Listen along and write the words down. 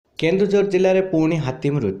केन्दुझर जिले में पुणी हाथी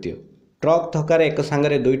मृत्यु। ट्रक धक्कार एक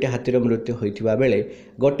सांगे दुईटी हाथीर मृत्यु होता बेले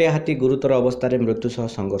गोटे हाथी गुरुतर अवस्था मृत्यु सह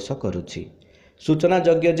संघर्ष करुछि।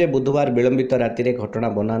 सूचनायोग्य जे बुधवार विलंबित राति घटना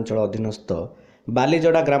वनांचल अधीनस्थ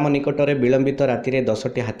बालीजड़ा ग्राम निकट में विलंबित राति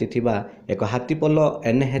 10टी हाथी थिबा एक हाथीपोल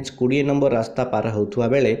NH 20 नंबर रास्ता पार होउथुवा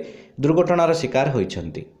बेले दुर्घटनार शिकार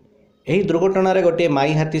होइछन्ति। एही दुर्घटनार गोटे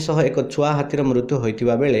माई हाथी सह एक छुआ हाथीर मृत्यु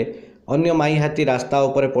होइतिबा बेले अन्य माई हाथी रास्ता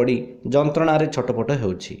उपरे पड़ी जंत्रणार छटपट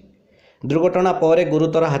हेउछि। दुर्घटना पर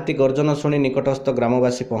गुरुतर हाथी गर्जन शुणी निकटस्थ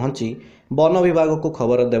ग्रामवासी पहुंची वन विभाग को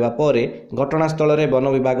खबर देवा पर घटनास्थल में वन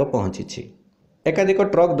विभाग पहुंची। एकाधिक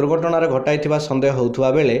ट्रक दुर्घटनार घटाई सन्देह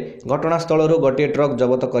होउथुवा बेले घटनास्थल गोटे ट्रक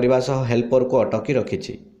जबत करने सह हेल्पर को अटकी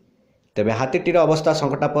रखिछि। तेबे हाथीटीर अवस्था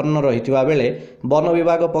संकटापन्न रहिथिबा बेले वन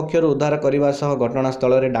विभाग पक्षर उद्धार करने सह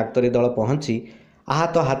घटनास्थल में डाक्तरी दल पहुंची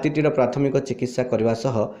आहत हाथीटीर प्राथमिक चिकित्सा करने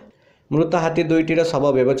सह मृत हाथी दुईटीर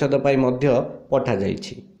शव व्यवच्छेद पाई मध्य पठा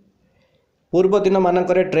जाइछि। पूर्व दिन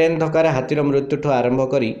मानकरे ट्रेन धक्कार हाथीर मृत्युठू आरंभ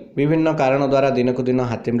करी विभिन्न कारण द्वारा दिनकु दिन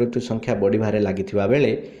हाथी मृत्यु संख्या बढ़िबारे लागिथिबा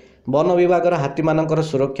बेले वन विभागर हाथी मानकर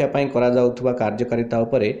सुरक्षा पाई करा जाउथुबा कार्यकारिता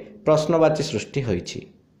उपरे प्रश्नवाची सृष्टि होइछि।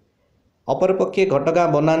 अपरपक्षे घटगाँ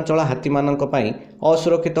वनांचल हाथी मानक पाई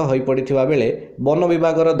असुरक्षित होई पड़िथिबा बेले वन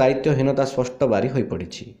विभागर दायित्वहीनता स्पष्ट बारी होई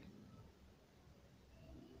पड़िछि।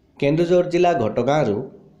 केन्दुझर जिला घटगाँरू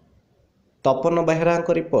तपन बेहरा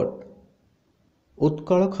रिपोर्ट,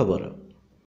 उत्कल खबर।